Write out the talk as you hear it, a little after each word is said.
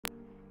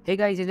Hey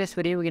guys, in this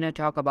video we're going to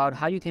talk about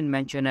how you can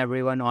mention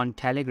everyone on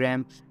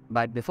Telegram.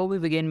 But before we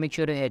begin, make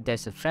sure to hit the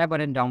subscribe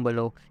button down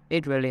below.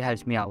 It really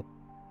helps me out.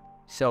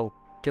 So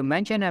to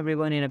mention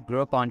everyone in a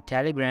group on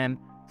Telegram,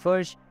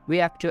 first we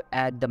have to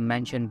add the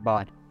mention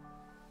bot.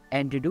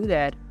 And to do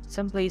that,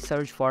 simply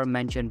search for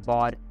mention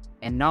bot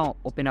and now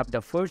open up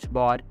the first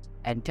bot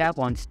and tap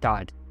on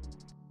start.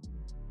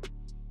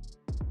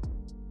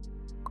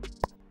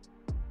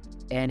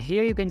 And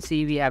here you can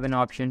see we have an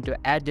option to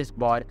add this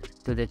bot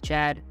to the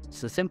chat,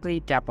 so simply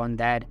tap on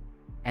that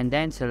and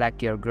then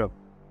select your group.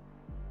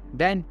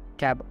 Then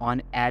tap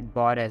on add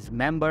bot as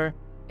member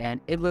and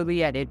it will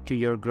be added to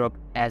your group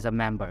as a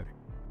member.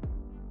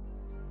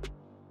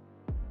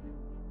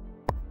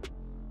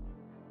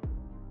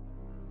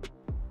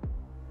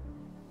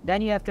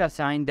 Then you have to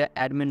assign the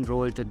admin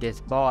role to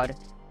this bot,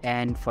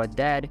 and for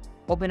that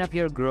open up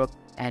your group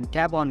and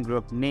tap on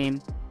group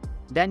name.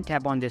 Then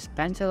tap on this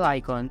pencil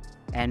icon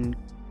and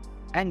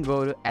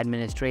go to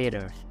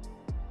administrators.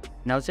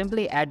 Now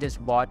simply add this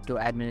bot to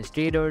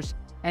administrators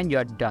and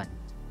you're done.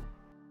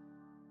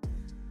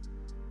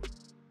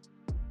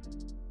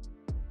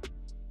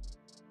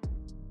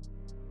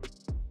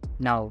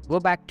 Now go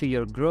back to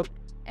your group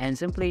and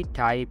simply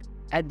type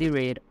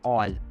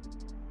 @all.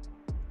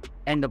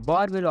 And the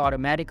bot will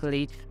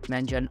automatically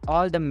mention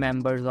all the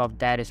members of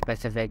that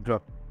specific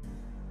group.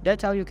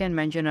 That's how you can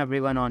mention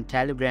everyone on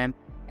Telegram.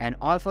 And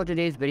all for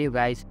today's video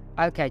guys.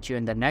 I'll catch you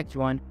in the next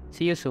one.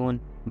 See you soon.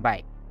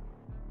 Bye.